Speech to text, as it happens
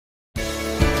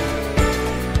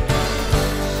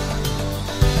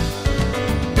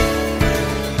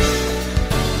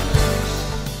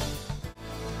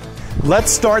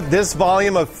Let's start this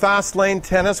volume of Fast Lane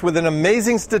Tennis with an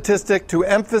amazing statistic to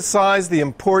emphasize the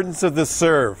importance of the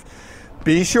serve.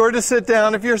 Be sure to sit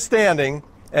down if you're standing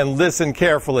and listen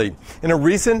carefully. In a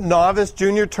recent novice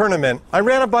junior tournament, I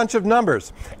ran a bunch of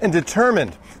numbers and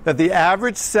determined that the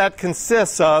average set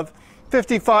consists of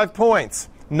 55 points.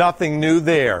 Nothing new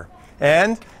there.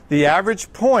 And the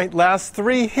average point lasts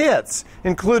 3 hits,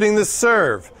 including the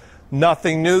serve.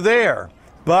 Nothing new there.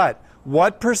 But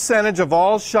what percentage of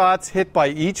all shots hit by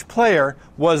each player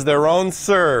was their own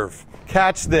serve?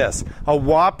 Catch this, a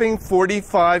whopping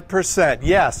 45%.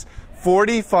 Yes,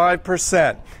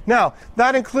 45%. Now,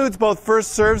 that includes both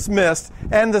first serves missed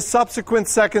and the subsequent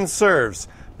second serves.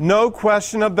 No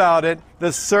question about it,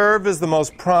 the serve is the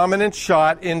most prominent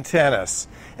shot in tennis.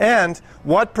 And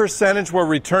what percentage were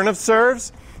return of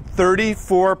serves?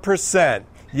 34%.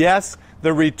 Yes,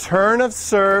 the return of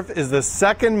serve is the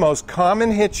second most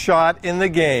common hit shot in the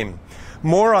game.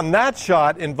 More on that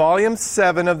shot in Volume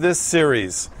 7 of this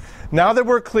series. Now that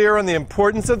we're clear on the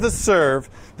importance of the serve,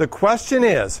 the question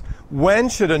is, when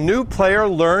should a new player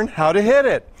learn how to hit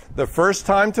it? The first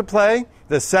time to play?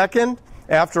 The second?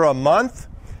 After a month?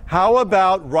 How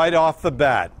about right off the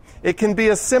bat? It can be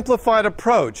a simplified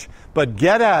approach, but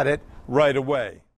get at it right away.